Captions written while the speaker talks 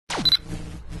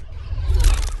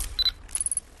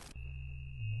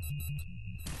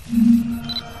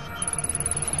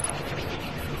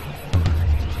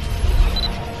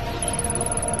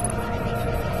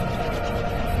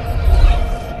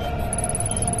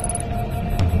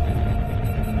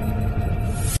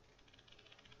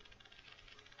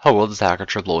Hello, this is Hacker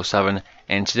 007,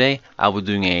 and today I'll be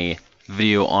doing a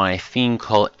video on a theme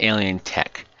called Alien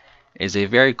Tech. It's a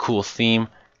very cool theme.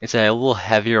 It's a little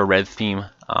heavier red theme.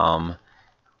 What I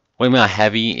mean by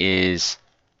heavy is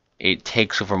it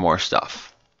takes over more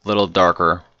stuff. A little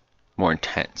darker, more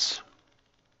intense.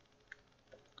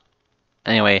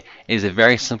 Anyway, it is a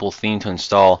very simple theme to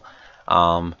install.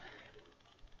 No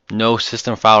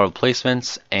system file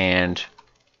replacements, and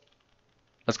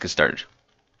let's get started.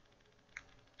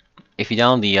 If you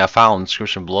download the file in the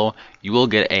description below, you will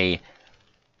get a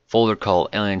folder called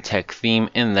Alien Tech Theme.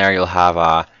 In there you'll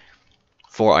have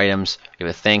 4 items. We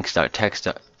have a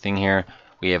thanks.txt thing here.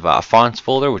 We have a fonts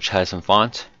folder which has some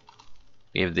fonts.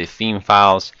 We have the theme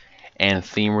files and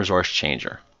theme resource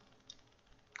changer.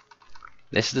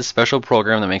 This is the special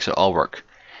program that makes it all work.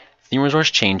 Theme resource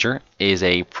changer is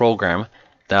a program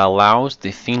that allows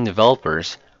the theme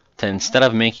developers to, instead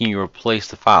of making you replace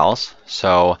the files,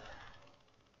 so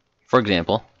for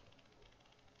example,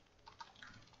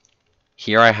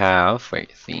 here I have,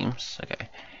 themes, okay.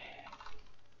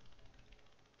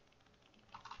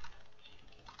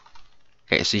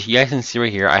 Okay, so you guys can see right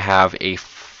here, I have a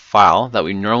file that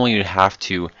we normally would have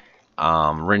to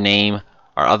rename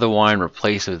our other one,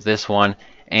 replace it with this one,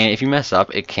 and if you mess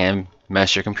up, it can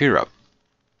mess your computer up.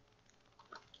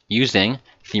 Using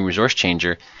Theme Resource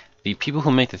Changer, the people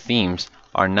who make the themes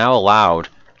are now allowed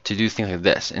to do things like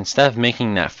this. Instead of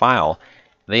making that file,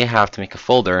 they have to make a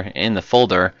folder. In the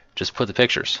folder, just put the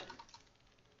pictures.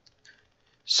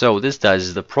 So what this does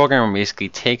is the program basically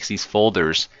takes these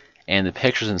folders and the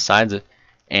pictures inside it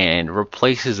and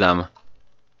replaces them.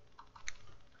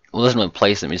 Well, it doesn't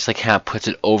replace them, it just like kind of puts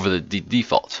it over the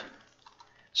default.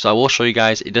 So I will show you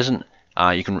guys. It doesn't,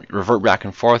 you can revert back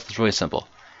and forth. It's really simple.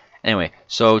 Anyway,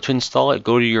 so to install it,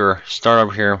 go to your start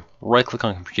over here, right click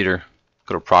on computer,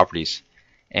 go to properties,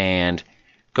 and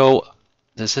go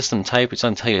to system type. It's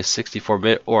going to tell you a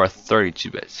 64-bit or a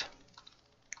 32-bit.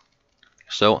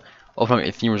 So open up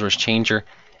your theme resource changer.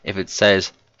 If it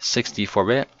says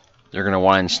 64-bit, you're going to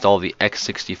want to install the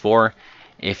x64.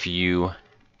 If you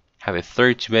have a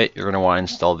 32-bit, you're going to want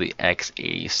to install the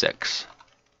x86.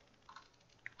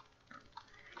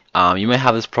 You may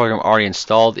have this program already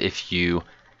installed if you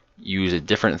use a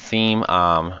different theme.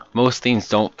 Most themes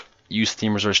don't use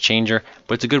theme resource changer,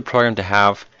 but it's a good program to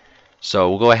have. So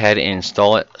we'll go ahead and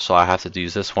install it. So I have to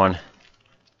use this one.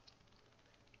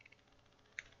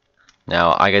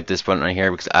 Now I get this button right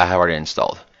here because I have already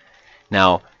installed.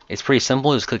 Now it's pretty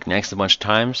simple. Just click next a bunch of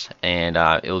times and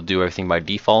it'll do everything by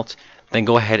default. Then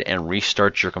go ahead and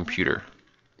restart your computer.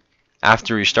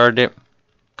 After you started it,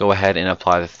 go ahead and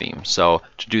apply the theme. So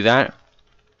to do that,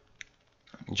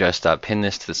 just pin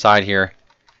this to the side here,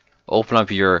 open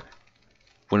up your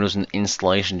Windows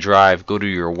installation drive, go to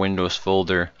your Windows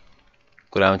folder,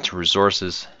 go down to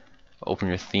resources, open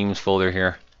your themes folder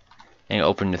here, and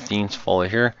open the themes folder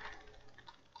here.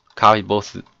 Copy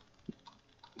both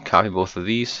of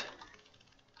these,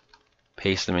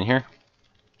 paste them in here,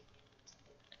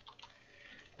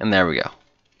 and there we go.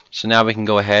 So now we can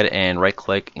go ahead and right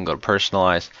click and go to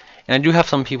personalize. And I do have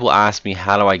some people ask me,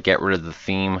 how do I get rid of the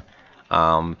theme?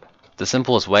 The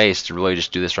simplest way is to really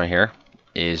just do this right here,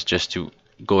 is just to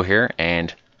go here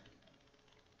and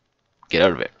get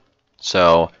out of it.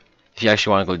 So if you actually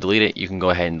want to go delete it, you can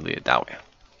go ahead and delete it that way.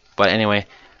 But anyway,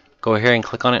 go here and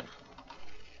click on it.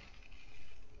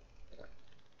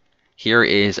 Here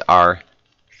is our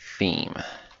theme.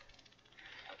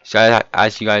 So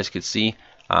as you guys can see,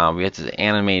 we have this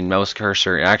animated mouse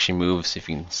cursor. It actually moves if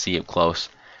you can see it close.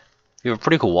 We have a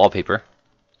pretty cool wallpaper.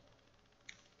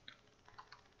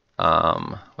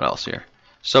 What else here?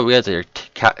 So we have the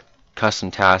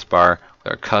custom taskbar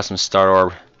with our custom start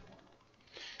orb.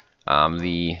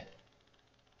 The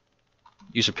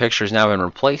user picture has now been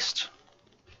replaced.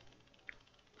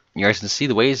 You guys can see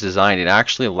the way it's designed. It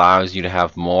actually allows you to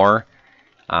have more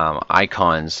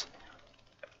icons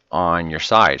on your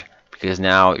side, because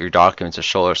now your documents are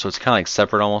shoulder, so it's kind of like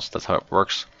separate almost. That's how it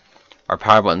works. Our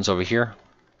power button's over here.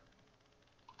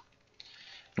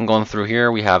 And going through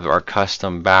here, we have our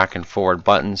custom back and forward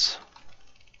buttons.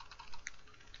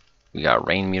 We got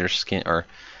rain meter skin, or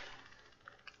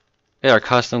our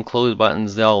custom close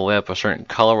buttons. They'll light up a certain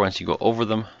color once you go over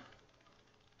them.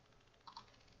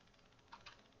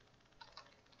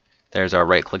 There's our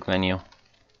right click menu.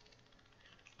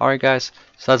 Alright guys,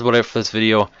 so that's about it for this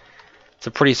video. It's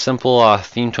a pretty simple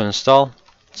theme to install.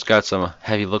 It's got some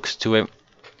heavy looks to it,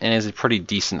 and it's a pretty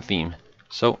decent theme.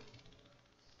 So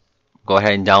go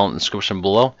ahead and download the description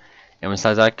below. And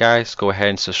besides that, guys, go ahead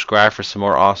and subscribe for some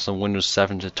more awesome Windows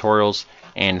 7 tutorials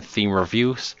and theme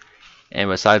reviews. And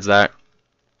besides that,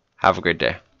 have a great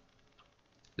day.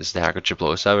 This is the Hacker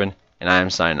 007, and I am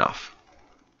signing off.